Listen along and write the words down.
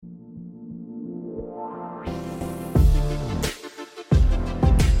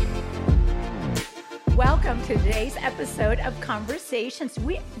welcome to today's episode of Conversations.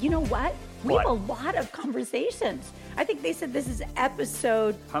 You know what? We have a lot of conversations. I think they said this is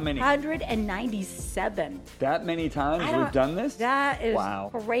episode How many? 197. That many times we've done this? That is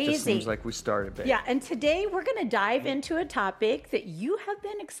crazy. Just seems like we started big. Yeah, and today we're going to dive into a topic that you have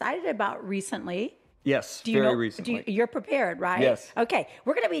been excited about recently. Yes, Very recently. You're prepared, right? Yes. Okay,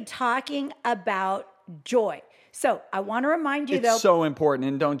 we're going to be talking about joy. So I want to remind you, It's so important,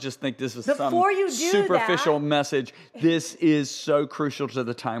 and don't just think this is some Before you do superficial that- message. This is so crucial to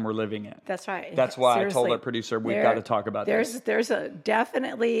the time we're living in. That's right. That's why I told Seriously. our producer we've got to talk about this. There's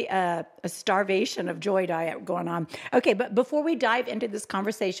definitely a starvation of joy diet going on. Okay, but before we dive into this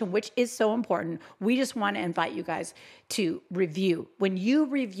conversation, which is so important, we just want to invite you guys to review. When you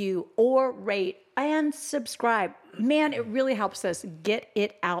review or rate and subscribe, man, it really helps us get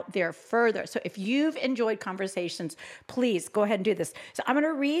it out there further. So if you've enjoyed conversations, please go ahead and do this. So I'm going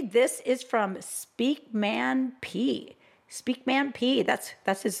to read. This is from Speakman P. Speakman P. That's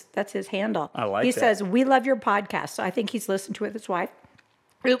his handle. I like He that. says, "We love your podcast." So I think he's listened to it with his wife.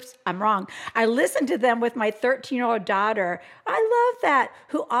 Oops, I'm wrong. I listened to them with my 13-year-old daughter. I love that.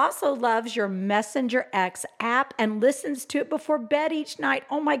 Who also loves your Messenger X app and listens to it before bed each night.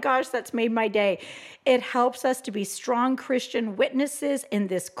 Oh my gosh, that's made my day. It helps us to be strong Christian witnesses in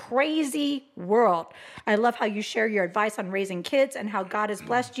this crazy world. I love how you share your advice on raising kids and how God has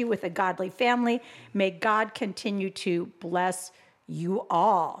blessed you with a godly family. May God continue to bless you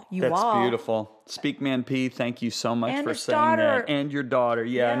all. That's beautiful. Speakman P, thank you so much And for his saying daughter. that. And your daughter,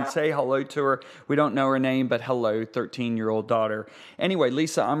 and say hello to her. We don't know her name, but hello, 13-year-old daughter. Anyway,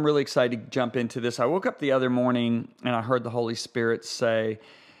 Lisa, I'm really excited to jump into this. I woke up the other morning and I heard the Holy Spirit say,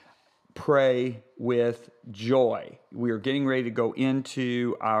 pray with joy. We are getting ready to go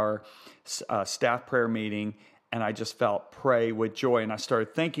into our staff prayer meeting, and I just felt pray with joy. And I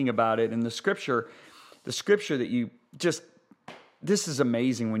started thinking about it. And the scripture that you just... This is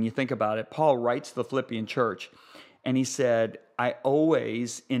amazing when you think about it. Paul writes to the Philippian church, and he said, I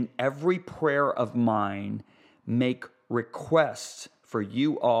always, in every prayer of mine, make requests for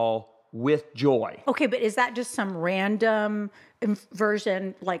you all with joy. Okay, but is that just some random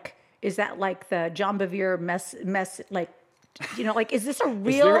version? Like, is that like the John Bevere mess? Like, like, is this a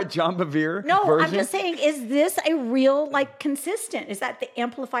real? Is there a John Bevere No, version? I'm just saying, is this a real, like, consistent? Is that the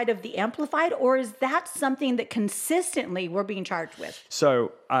amplified of the amplified, or is that something that consistently we're being charged with?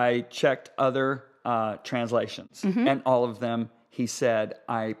 So I checked other translations, and all of them, he said,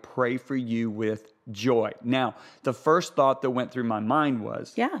 I pray for you with joy. Now, the first thought that went through my mind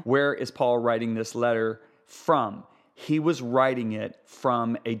was, where is Paul writing this letter from? He was writing it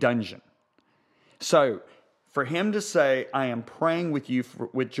from a dungeon. So for him to say, I am praying with you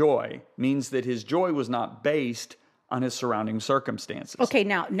with joy, means that his joy was not based on his surrounding circumstances. Okay,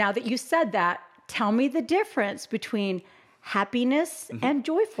 now that you said that, tell me the difference between happiness and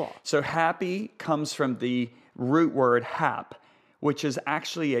joyful. So happy comes from the root word hap, which is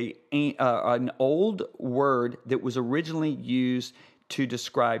actually an old word that was originally used to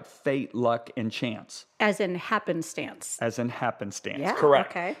describe fate, luck, and chance. As in happenstance. Yeah,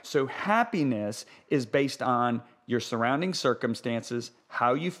 correct. Okay. So happiness is based on your surrounding circumstances,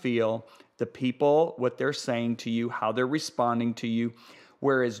 how you feel, the people, what they're saying to you, how they're responding to you.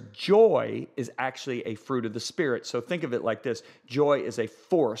 Whereas joy is actually a fruit of the Spirit. So think of it like this. Joy is a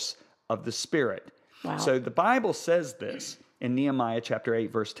force of the Spirit. Wow. So the Bible says this in Nehemiah chapter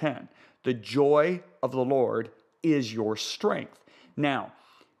 8, verse 10. The joy of the Lord is your strength. Now,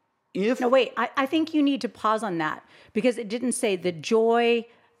 No, wait, I think you need to pause on that, because it didn't say the joy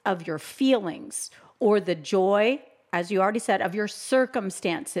of your feelings or the joy, as you already said, of your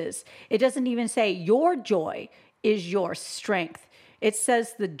circumstances. It doesn't even say your joy is your strength. It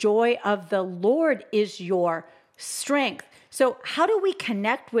says the joy of the Lord is your strength. So how do we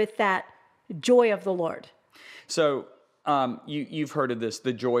connect with that joy of the Lord? So you've heard of this,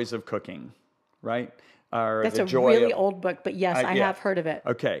 the joys of cooking, right? Or That's the a joy really of, old book, but yes, I have heard of it.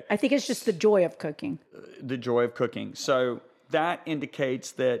 Okay. I think it's just the joy of cooking. The joy of cooking. So that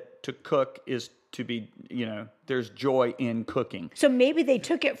indicates that to cook is to be, there's joy in cooking. So maybe they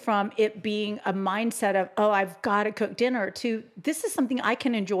took it from it being a mindset of, oh, I've got to cook dinner, to this is something I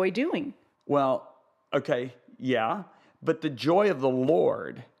can enjoy doing. Well, okay, yeah. But the joy of the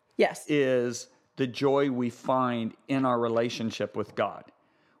Lord is the joy we find in our relationship with God,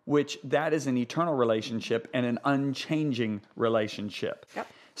 which that is an eternal relationship and an unchanging relationship. Yep.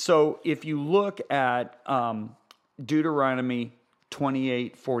 So if you look at Deuteronomy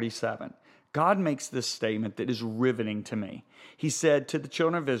 28:47, God makes this statement that is riveting to me. He said to the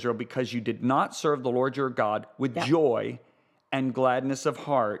children of Israel, because you did not serve the Lord your God with joy and gladness of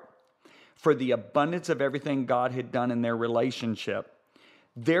heart, for the abundance of everything God had done in their relationship.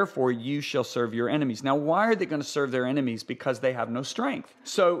 Therefore, you shall serve your enemies. Now, why are they going to serve their enemies? Because they have no strength.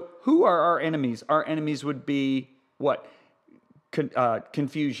 So who are our enemies? Our enemies would be what?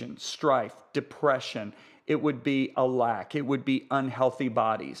 Confusion, strife, depression. It would be a lack. It would be unhealthy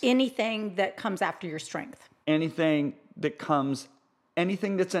bodies. Anything that comes after your strength. Anything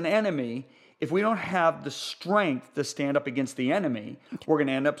that's an enemy. If we don't have the strength to stand up against the enemy, we're going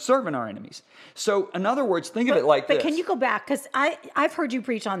to end up serving our enemies. So, in other words, think of it like this. But can you go back? Because I've heard you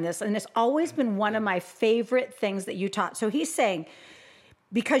preach on this, and it's always been one of my favorite things that you taught. So he's saying,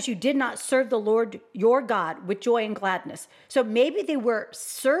 because you did not serve the Lord your God with joy and gladness. So maybe they were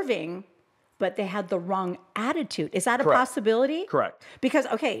serving, but they had the wrong attitude. Is that a possibility? Correct. Because,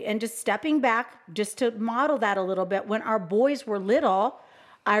 okay, and just stepping back, just to model that a little bit, when our boys were little,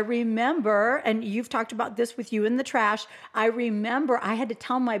 I remember, and you've talked about this with you in the trash, I remember I had to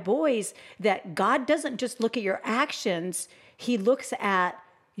tell my boys that God doesn't just look at your actions, he looks at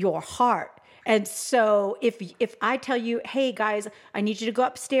your heart. And so if I tell you, hey guys, I need you to go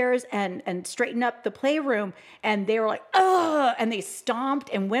upstairs and straighten up the playroom, and they were like, ugh, and they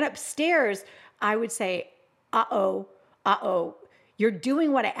stomped and went upstairs, I would say, uh-oh. You're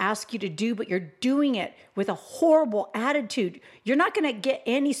doing what I ask you to do, but you're doing it with a horrible attitude. You're not going to get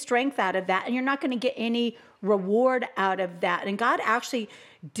any strength out of that, and you're not going to get any reward out of that. And God actually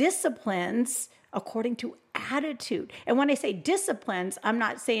disciplines according to attitude. And when I say disciplines, I'm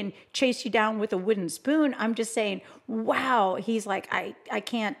not saying chase you down with a wooden spoon. I'm just saying, wow, he's like, I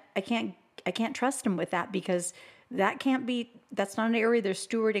can't trust him with that, because that's not an area they're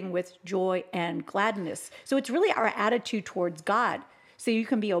stewarding with joy and gladness. So it's really our attitude towards God. So you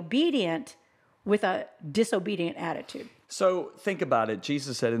can be obedient with a disobedient attitude. So think about it.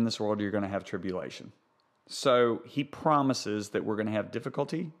 Jesus said, in this world, you're going to have tribulation. So he promises that we're going to have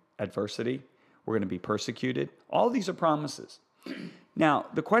difficulty, adversity. We're going to be persecuted. All these are promises. Now,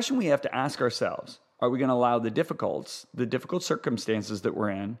 the question we have to ask ourselves, are we going to allow the difficult circumstances that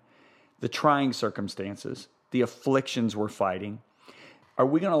we're in, the trying circumstances, the afflictions we're fighting, are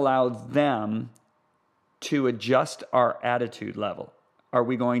we going to allow them to adjust our attitude level? Are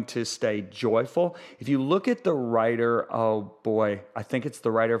we going to stay joyful? If you look at the writer, I think it's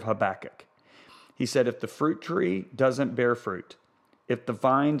the writer of Habakkuk. He said, if the fruit tree doesn't bear fruit, if the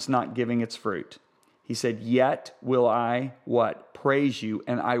vine's not giving its fruit, he said, yet will I, what? Praise you,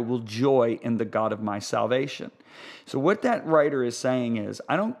 and I will joy in the God of my salvation. So what that writer is saying is,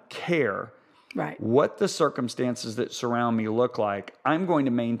 I don't care what the circumstances that surround me look like, I'm going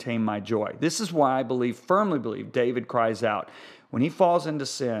to maintain my joy. This is why I firmly believe, David cries out, when he falls into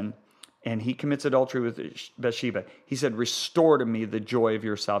sin and he commits adultery with Bathsheba, he said, restore to me the joy of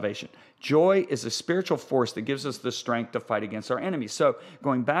your salvation. Joy is a spiritual force that gives us the strength to fight against our enemies. So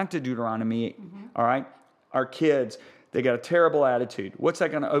going back to Deuteronomy, all right, our kids, they got a terrible attitude. What's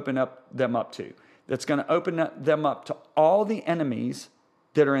that going to open them up to? That's going to open them up to all the enemies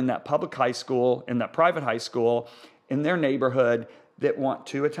that are in that public high school, in that private high school, in their neighborhood that want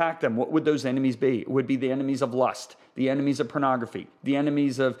to attack them. What would those enemies be? It would be the enemies of lust, the enemies of pornography, the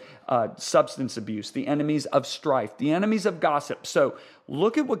enemies of substance abuse, the enemies of strife, the enemies of gossip. So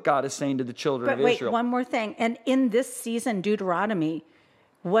look at what God is saying to the children of Israel. But wait, one more thing. And in this season, Deuteronomy,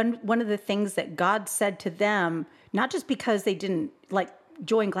 one of the things that God said to them, not just because they didn't like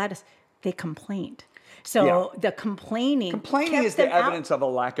joy and gladness, they complained. So the complaining is the evidence of a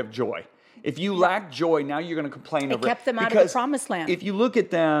lack of joy. If you lack joy, now you're going to complain over it. It kept them out of the promised land. If you look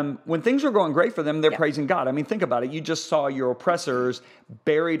at them, when things are going great for them, they're praising God. I mean, think about it. You just saw your oppressors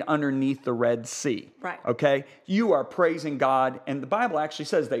buried underneath the Red Sea. Right. Okay? You are praising God. And the Bible actually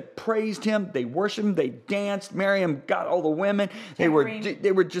says they praised him, they worshiped him, they danced. Miriam got all the women. They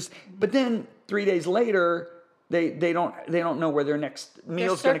were just, but then 3 days later, They don't know where their next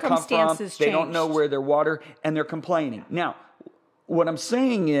meal is going to come from. They don't know where their water, and they're complaining. Now, what I'm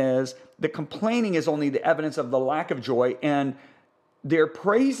saying is the complaining is only the evidence of the lack of joy, and they're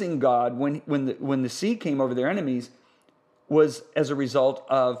praising God when the sea came over their enemies was as a result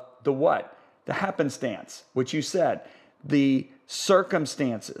of the what? The happenstance, which you said, the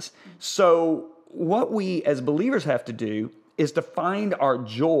circumstances. So what we as believers have to do is to find our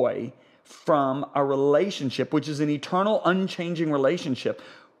joy from a relationship, which is an eternal, unchanging relationship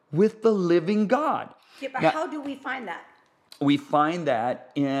with the living God. Yeah, but how do we find that? We find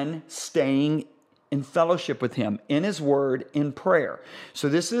that in staying in fellowship with him, in his word, in prayer. So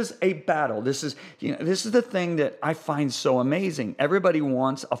this is a battle. This is the thing that I find so amazing. Everybody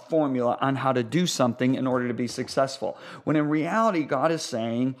wants a formula on how to do something in order to be successful. When in reality, God is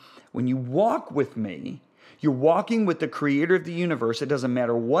saying, when you walk with me, You're walking with the creator of the universe. It doesn't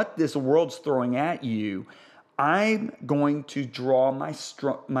matter what this world's throwing at you. I'm going to draw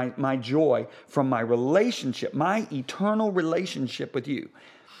my joy from my relationship, my eternal relationship with you.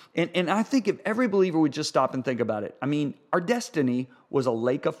 And I think if every believer would just stop and think about it, I mean, our destiny was a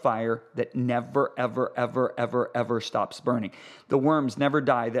lake of fire that never, ever, ever, ever, ever stops burning. The worms never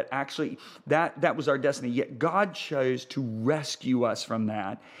die. That was our destiny. Yet God chose to rescue us from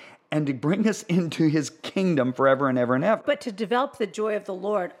that and to bring us into his kingdom forever and ever and ever. But to develop the joy of the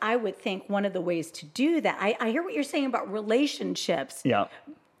Lord, I would think one of the ways to do that, I hear what you're saying about relationships. Yeah.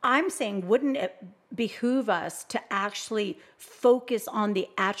 I'm saying, wouldn't it behoove us to actually focus on the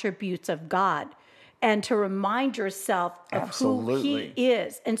attributes of God and to remind yourself of Absolutely. who he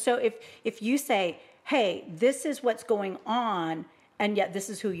is? And so if you say, hey, this is what's going on, and yet this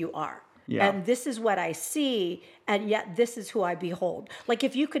is who you are. Yeah. And this is what I see, and yet this is who I behold. Like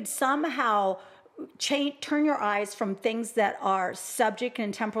if you could somehow turn your eyes from things that are subject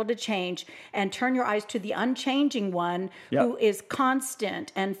and temporal to change and turn your eyes to the unchanging one who is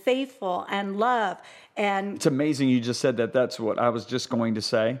constant and faithful and love. And it's amazing you just said that. That's what I was just going to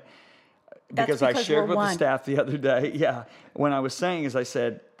say. Because I shared with the staff the other day. Yeah. When I was saying, as I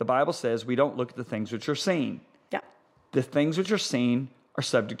said, the Bible says we don't look at the things which are seen. Yeah. The things which are seen are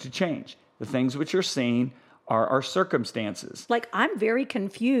subject to change. The things which are seen are our circumstances. Like, I'm very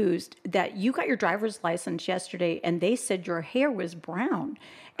confused that you got your driver's license yesterday and they said your hair was brown.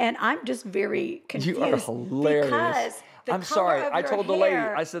 And I'm just very confused. You are hilarious. Because I'm sorry. I told the lady,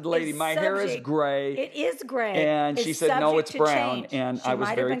 I said, lady, my hair is gray. It is gray. And she said, no, it's brown. Change. And She I was might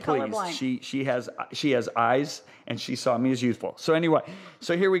have very been pleased. colorblind. She has eyes and she saw me as youthful. So anyway,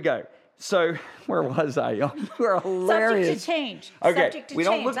 so here we go. So where was I? You are hilarious. Subject to change. Okay, Subject to we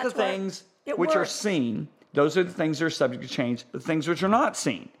don't change. look at the That's what things it which are works. seen. Those are the things that are subject to change. The things which are not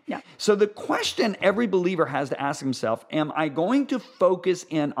seen. Yeah. So the question every believer has to ask himself, am I going to focus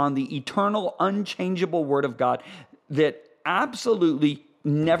in on the eternal, unchangeable Word of God that absolutely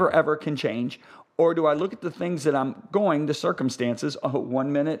never, ever can change? Or do I look at the things that the circumstances? Oh,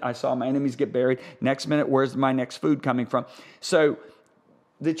 1 minute I saw my enemies get buried. Next minute, where's my next food coming from? So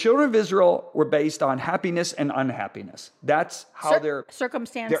the children of Israel were based on happiness and unhappiness. That's how their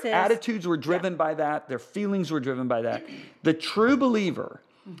circumstances, their attitudes were driven by that. Their feelings were driven by that. The true believer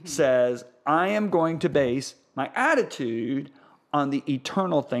says, I am going to base my attitude on the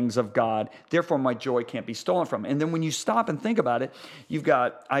eternal things of God. Therefore, my joy can't be stolen from. And then when you stop and think about it, you've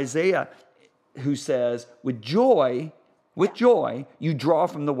got Isaiah who says, with joy, you draw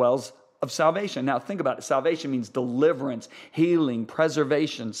from the wells of salvation. Now think about it. Salvation means deliverance, healing,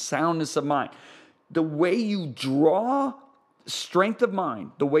 preservation, soundness of mind. The way you draw strength of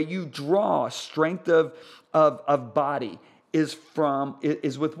mind, the way you draw strength of body is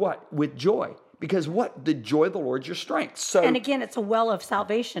with what? With joy. Because what? The joy of the Lord is your strength. So, and again, it's a well of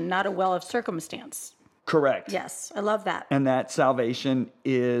salvation, not a well of circumstance. Correct. Yes, I love that. And that salvation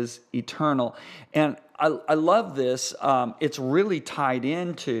is eternal. And I love this. It's really tied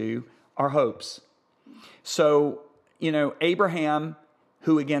into our hopes. So, Abraham,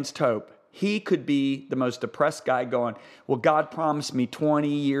 who against hope, he could be the most depressed guy going, well, God promised me 20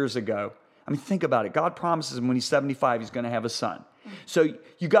 years ago. I mean, think about it. God promises him when he's 75, he's going to have a son. So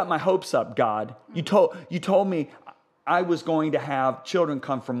you got my hopes up, God. You told me I was going to have children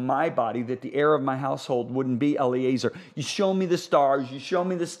come from my body, that the heir of my household wouldn't be Eliezer. You show me the stars, you show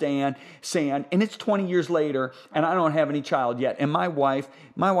me the sand, and it's 20 years later, and I don't have any child yet. And my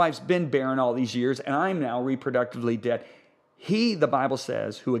wife's been barren all these years, and I'm now reproductively dead. He, the Bible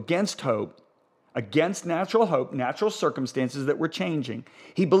says, who against hope, against natural hope, natural circumstances that were changing,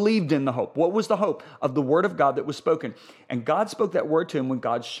 he believed in the hope. What was the hope? Of the word of God that was spoken. And God spoke that word to him when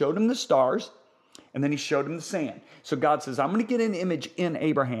God showed him the stars, and then he showed him the sand. So God says, I'm going to get an image in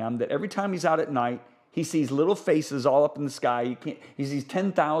Abraham that every time he's out at night, he sees little faces all up in the sky. He sees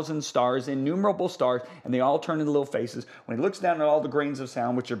 10,000 stars, innumerable stars, and they all turn into little faces. When he looks down at all the grains of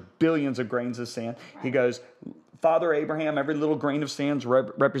sand, which are billions of grains of sand, he goes, Father Abraham, every little grain of sand's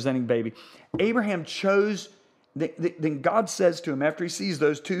representing baby. Abraham chose, then God says to him after he sees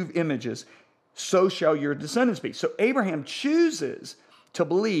those two images, so shall your descendants be. So Abraham chooses to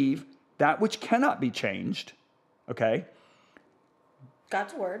believe that which cannot be changed, okay?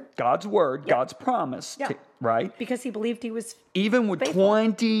 God's word. Yep. God's promise, right? Because he believed he was even with faithful.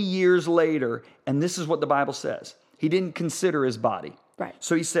 20 years later, and this is what the Bible says, he didn't consider his body. Right.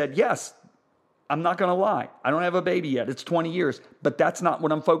 So he said, yes, I'm not going to lie. I don't have a baby yet. It's 20 years, but that's not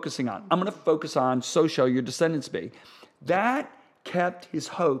what I'm focusing on. I'm going to focus on, so shall your descendants be. That kept his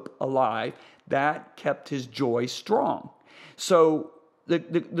hope alive. That kept his joy strong. So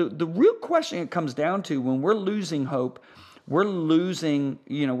the real question it comes down to when we're losing hope, we're losing,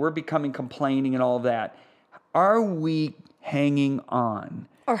 we're becoming complaining and all of that. Are we hanging on?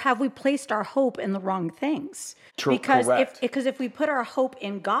 Or have we placed our hope in the wrong things? Correct. Because if we put our hope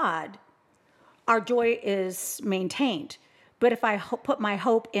in God, our joy is maintained. But if I put my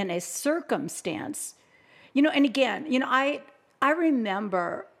hope in a circumstance, and again, I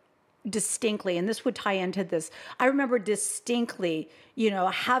remember distinctly, and this would tie into this, I remember distinctly,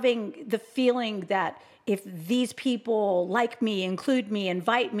 having the feeling that if these people like me, include me,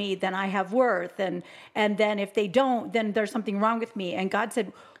 invite me, then I have worth. And then if they don't, then there's something wrong with me. And God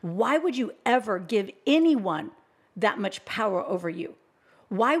said, why would you ever give anyone that much power over you?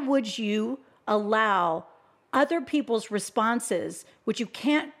 Why would you allow other people's responses, which you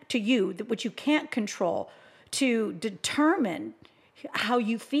can't control, to determine how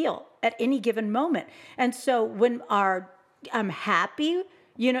you feel at any given moment? And so when I'm happy,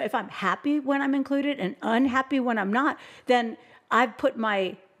 if I'm happy when I'm included and unhappy when I'm not, then I've put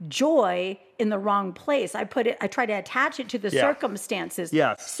my joy in the wrong place. I try to attach it to the circumstances.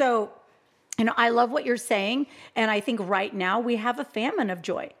 Yes. So, I love what you're saying. And I think right now we have a famine of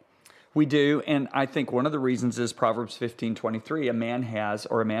joy. We do, and I think one of the reasons is Proverbs 15:23. A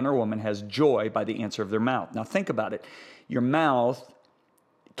man or woman has joy by the answer of their mouth. Now think about it. Your mouth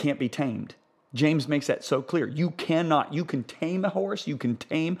can't be tamed. James makes that so clear. You can tame a horse, you can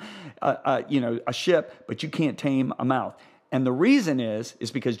tame a ship, but you can't tame a mouth. And the reason is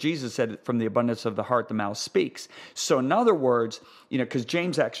because Jesus said, from the abundance of the heart, the mouth speaks. So in other words, because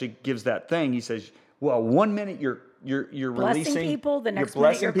James actually gives that thing, he says, well, 1 minute you're blessing releasing people, the next you're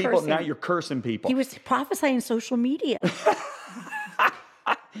blessing minute you're people, cursing. now you're cursing people. He was prophesying social media.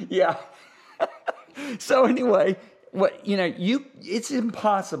 Yeah. So anyway, it's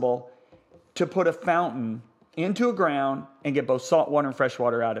impossible to put a fountain into a ground and get both salt water and fresh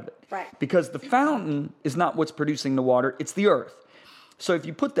water out of it. Right. Because the fountain is not what's producing the water, it's the earth. So if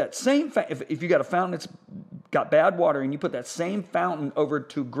you put that same, if you got a fountain that's got bad water and you put that same fountain over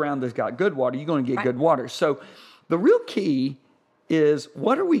to ground that's got good water, you're going to get good water. So the real key is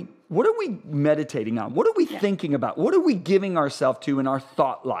what are we meditating on? What are we thinking about? What are we giving ourselves to in our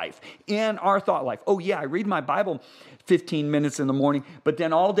thought life? Oh yeah, I read my Bible 15 minutes in the morning, but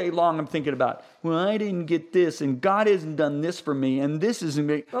then all day long I'm thinking about, well, I didn't get this, and God hasn't done this for me, and this isn't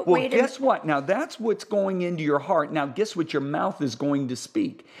me. Well, guess what? Now that's what's going into your heart. Now guess what your mouth is going to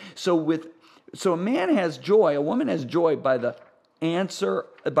speak. So a man has joy, a woman has joy by the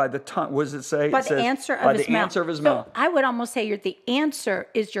tongue. What does it say? By the answer of his mouth. I would almost say the answer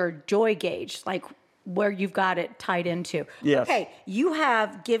is your joy gauge, like where you've got it tied into. Yes. Okay, you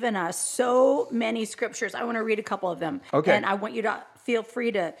have given us so many scriptures. I want to read a couple of them. Okay. And I want you to feel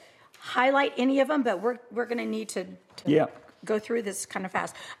free to highlight any of them, but we're going to need to go through this kind of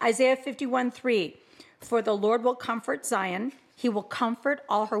fast. Isaiah 51:3. For the Lord will comfort Zion. He will comfort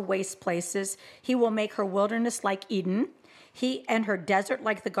all her waste places. He will make her wilderness like Eden. He and her desert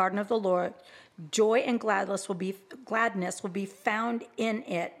like the garden of the Lord. Joy and gladness will be found in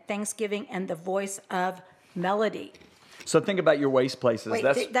it. Thanksgiving and the voice of melody. So think about your waste places.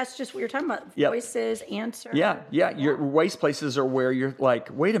 Wait, that's just what you're talking about. Yep. Voices, answer. Yeah. Your waste places are where you're like,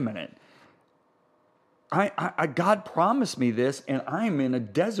 wait a minute. I God promised me this, and I'm in a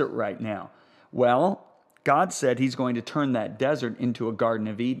desert right now. Well, God said He's going to turn that desert into a Garden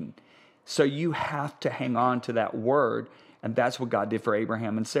of Eden. So you have to hang on to that word. And that's what God did for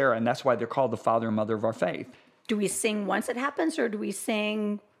Abraham and Sarah. And that's why they're called the father and mother of our faith. Do we sing once it happens, or do we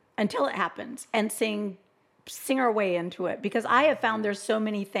sing until it happens and sing our way into it? Because I have found there's so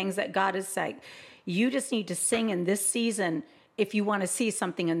many things that God is saying, you just need to sing in this season if you want to see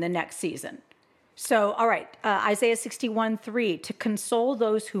something in the next season. So, all right, Isaiah 61:3, to console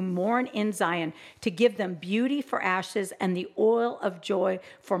those who mourn in Zion, to give them beauty for ashes and the oil of joy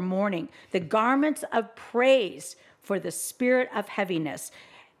for mourning, the garments of praise for the spirit of heaviness,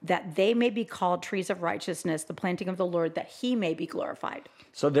 that they may be called trees of righteousness, the planting of the Lord, that He may be glorified.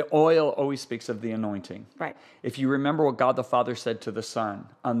 So the oil always speaks of the anointing. Right. If you remember what God the Father said to the Son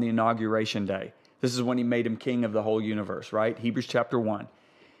on the inauguration day, this is when He made Him king of the whole universe, right? Hebrews chapter 1.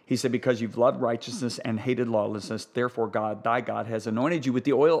 He said, because you've loved righteousness and hated lawlessness, therefore God, thy God, has anointed you with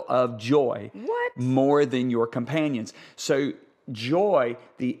the oil of joy more than your companions. So joy,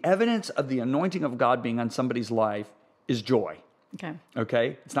 the evidence of the anointing of God being on somebody's life is joy.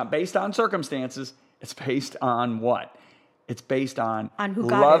 Okay? It's not based on circumstances. It's based on what? It's based on who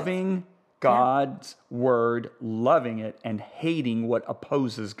God loving God's word, loving it, and hating what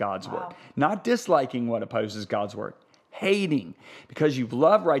opposes God's word. Not disliking what opposes God's word. Hating. Because you've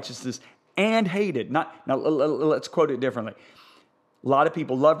loved righteousness and hated. Now, let's quote it differently. A lot of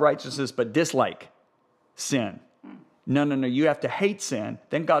people love righteousness but dislike sin. No. You have to hate sin.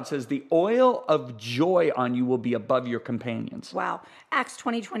 Then God says the oil of joy on you will be above your companions. Wow. Acts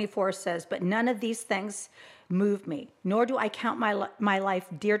 20:24 says, but none of these things move me, nor do I count my life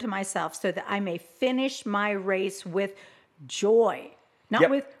dear to myself, so that I may finish my race with joy. Not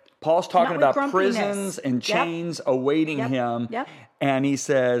with Paul's talking not with about grumpiness. prisons and chains awaiting him. Yep. And he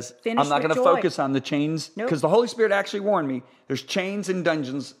says, Finish I'm not with going to joy. focus on the chains Nope. because the Holy Spirit actually warned me there's chains and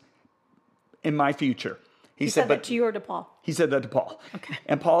dungeons in my future. He said that to you or to Paul? He said that to Paul. Okay.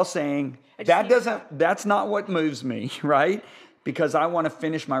 And Paul's saying, just that's not what moves me, right? Because I want to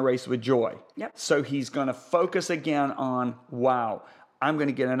finish my race with joy. Yep. So he's going to focus again on, wow, I'm going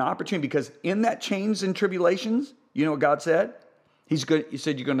to get an opportunity because in that chains and tribulations, you know what God said? He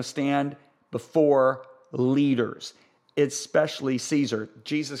said you're going to stand before leaders, especially Caesar.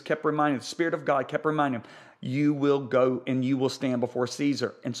 Jesus kept reminding, the Spirit of God kept reminding him, you will go and you will stand before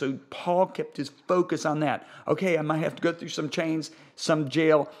Caesar. And so Paul kept his focus on that. Okay, I might have to go through some chains, some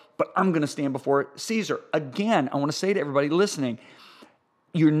jail, but I'm going to stand before Caesar. Again, I want to say to everybody listening,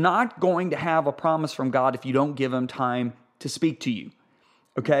 you're not going to have a promise from God if you don't give him time to speak to you.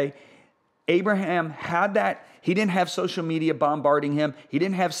 Okay? Abraham had that. He didn't have social media bombarding him. He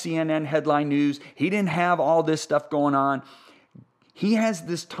didn't have CNN headline news. He didn't have all this stuff going on. He has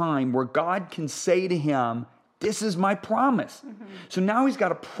this time where God can say to him, this is my promise. Mm-hmm. So now he's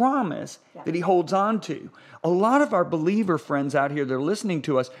got a promise that he holds on to. A lot of our believer friends out here that are listening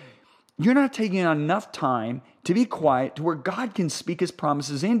to us, you're not taking enough time to be quiet to where God can speak his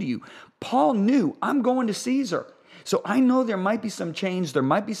promises into you. Paul knew, I'm going to Caesar. So I know there might be some chains, there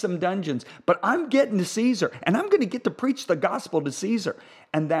might be some dungeons, but I'm getting to Caesar and I'm going to get to preach the gospel to Caesar.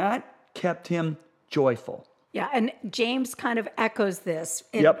 And that kept him joyful. Yeah, and James kind of echoes this.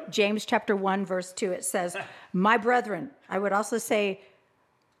 In James chapter 1, verse 2, it says, my brethren, I would also say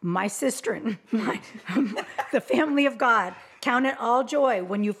my sistren, the family of God, count it all joy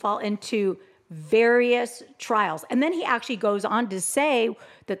when you fall into various trials. And then he actually goes on to say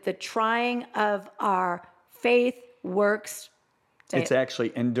that the trying of our faith works. It's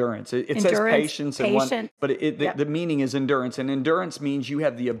actually endurance. It says patience, but the meaning is endurance. And endurance means you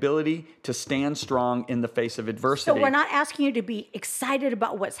have the ability to stand strong in the face of adversity. So we're not asking you to be excited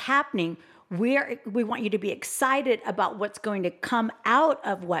about what's happening. We want you to be excited about what's going to come out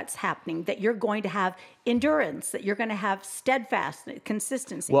of what's happening, that you're going to have endurance, that you're going to have steadfast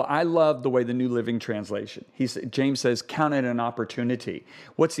consistency. Well, I love the way the New Living Translation, James says, count it an opportunity.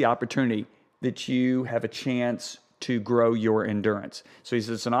 What's the opportunity? That you have a chance to grow your endurance. So he says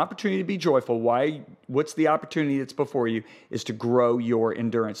it's an opportunity to be joyful. Why? What's the opportunity that's before you? Is to grow your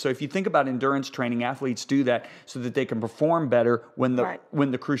endurance. So if you think about endurance training, athletes do that so that they can perform better when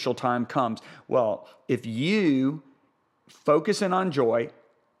the crucial time comes. Well, if you focus in on joy,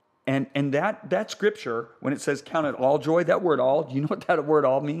 and that scripture, when it says count it all joy, that word all, do you know what that word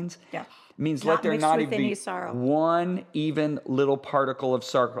all means? Yeah. It means let there not even be one even little particle of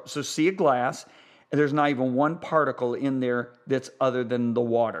sorrow. So see a glass, and there's not even one particle in there that's other than the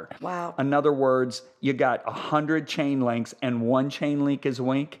water. Wow. In other words, you got 100 chain links and one chain link is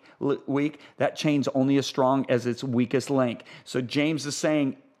weak. That chain's only as strong as its weakest link. So James is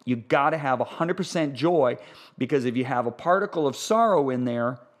saying you got to have 100% joy, because if you have a particle of sorrow in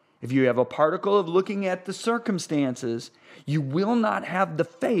there, if you have a particle of looking at the circumstances, you will not have the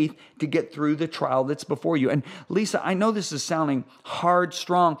faith to get through the trial that's before you. And Lisa, I know this is sounding hard,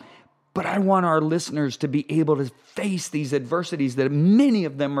 strong, but I want our listeners to be able to face these adversities that many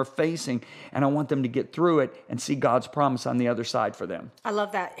of them are facing, and I want them to get through it and see God's promise on the other side for them. I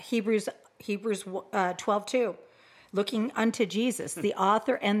love that. Hebrews 12:2, looking unto Jesus, the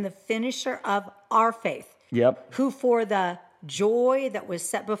author and the finisher of our faith. Yep. Who for the joy that was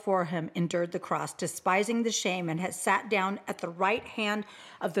set before him endured the cross, despising the shame, and has sat down at the right hand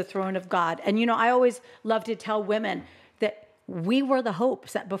of the throne of God. And I always love to tell women that we were the hope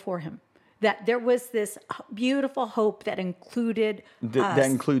set before him, that there was this beautiful hope that included us. That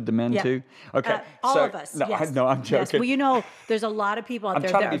include the men too? Okay. All of us. No, yes. No, I'm joking. Yes. Well, there's a lot of people out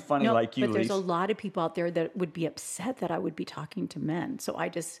there. I'm trying to be funny like you, but there's Lise. a lot of people out there that would be upset that I would be talking to men. So I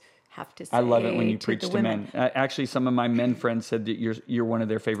just have to say, I love it when you preach to women. men. Actually, some of my men friends said that you're one of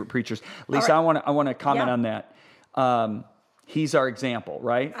their favorite preachers. Lisa, right. I want to comment on that. He's our example,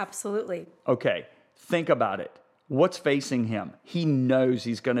 right? Absolutely. Okay, think about it. What's facing him? He knows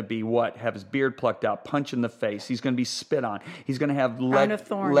he's going to be what? Have his beard plucked out, punch in the face. He's going to be spit on. He's going to have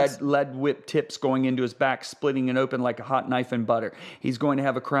lead whip tips going into his back, splitting it open like a hot knife in butter. He's going to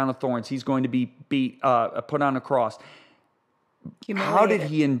have a crown of thorns. He's going to be put on a cross. How did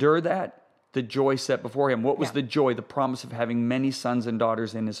he endure that? the joy set before him. What was Yeah. the joy? The promise of having many sons and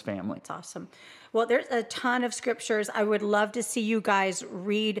daughters in his family. That's awesome. Well, there's a ton of scriptures. I would love to see you guys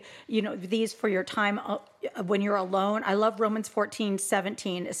read, these for your time when you're alone. I love Romans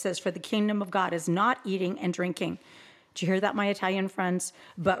 14:17. It says, "For the kingdom of God is not eating and drinking." Did you hear that, my Italian friends?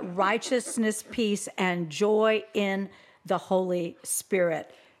 "But righteousness, peace, and joy in the Holy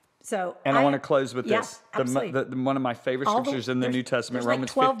Spirit." So, And I want to close with this. Absolutely. One of my favorite scriptures in the New Testament, there's Romans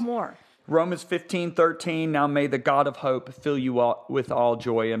like 12 15. more. Romans 15:13, "Now may the God of hope fill you all with all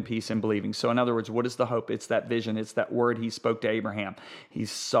joy and peace in believing." So in other words, what is the hope? It's that vision. It's that word he spoke to Abraham. He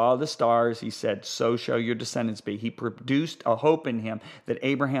saw the stars. He said, "So shall your descendants be." He produced a hope in him that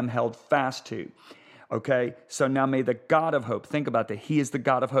Abraham held fast to. Okay, so now may the God of hope, think about that. He is the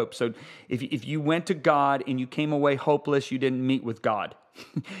God of hope. So if you went to God and you came away hopeless, you didn't meet with God.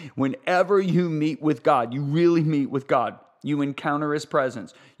 Whenever you meet with God, you really meet with God. You encounter his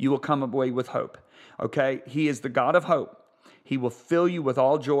presence. You will come away with hope. Okay, he is the God of hope. He will fill you with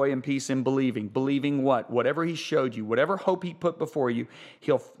all joy and peace in believing. Believing what? Whatever he showed you, whatever hope he put before you,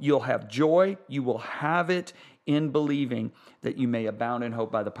 you'll have joy. You will have it in believing, that you may abound in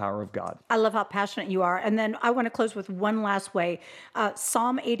hope by the power of God. I love how passionate you are. And then I want to close with one last way.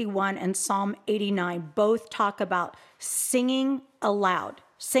 Psalm 81 and Psalm 89 both talk about singing aloud.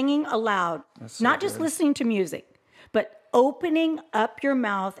 Singing aloud, not just listening to music, but opening up your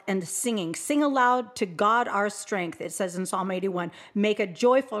mouth and singing. Sing aloud to God our strength. It says in Psalm 81, "Make a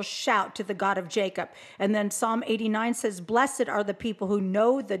joyful shout to the God of Jacob." And then Psalm 89 says, "Blessed are the people who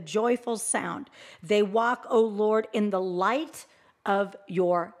know the joyful sound. They walk, O Lord, in the light of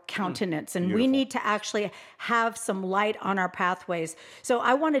your countenance." And we need to actually have some light on our pathways. So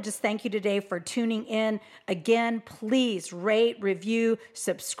I want to just thank you today for tuning in. Again, please rate, review,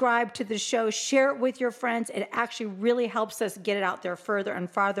 subscribe to the show, share it with your friends. It actually really helps us get it out there further and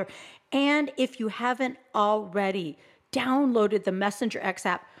farther. And if you haven't already downloaded the Messenger X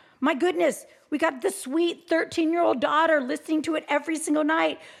app, my goodness, we got the sweet 13-year-old daughter listening to it every single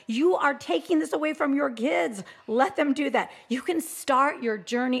night. You are taking this away from your kids. Let them do that. You can start your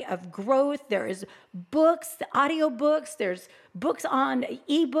journey of growth. There is books, audio books, there's books on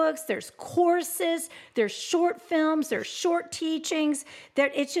ebooks, there's courses, there's short films, there's short teachings.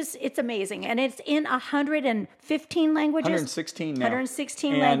 It's amazing. And it's in 115 languages. 116 now.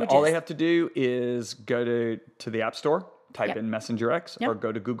 116 and languages. all they have to do is go to the App Store, type in Messenger X, or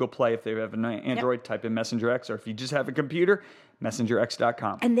go to Google Play if they have an Android, type in Messenger X, or if you just have a computer,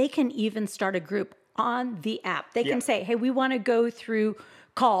 messengerx.com. And they can even start a group on the app. They can say, hey, we want to go through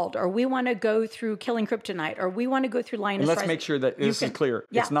Called, or we want to go through Killing Kryptonite, or we want to go through Lioness And let's Rise. make sure that this is clear.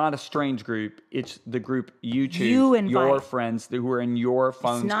 Yeah. It's not a strange group. It's the group you choose, You invite. your friends who are in your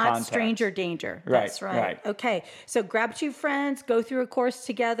phone's It's not contacts. stranger danger. That's right. Okay. So grab 2 friends, go through a course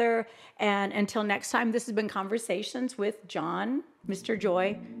together. And until next time, this has been Conversations with John, Mr.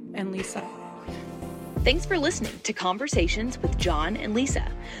 Joy, and Lisa. Thanks for listening to Conversations with John and Lisa.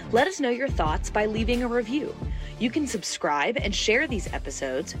 Let us know your thoughts by leaving a review. You can subscribe and share these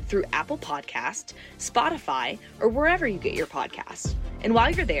episodes through Apple Podcasts, Spotify, or wherever you get your podcasts. And while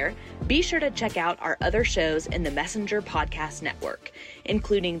you're there, be sure to check out our other shows in the Messenger Podcast Network,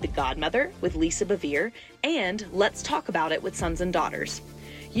 including The Godmother with Lisa Bevere and Let's Talk About It with Sons and Daughters.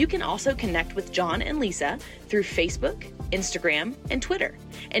 You can also connect with John and Lisa through Facebook, Instagram, and Twitter.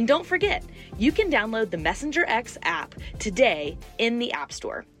 And don't forget, you can download the Messenger X app today in the App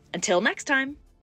Store. Until next time.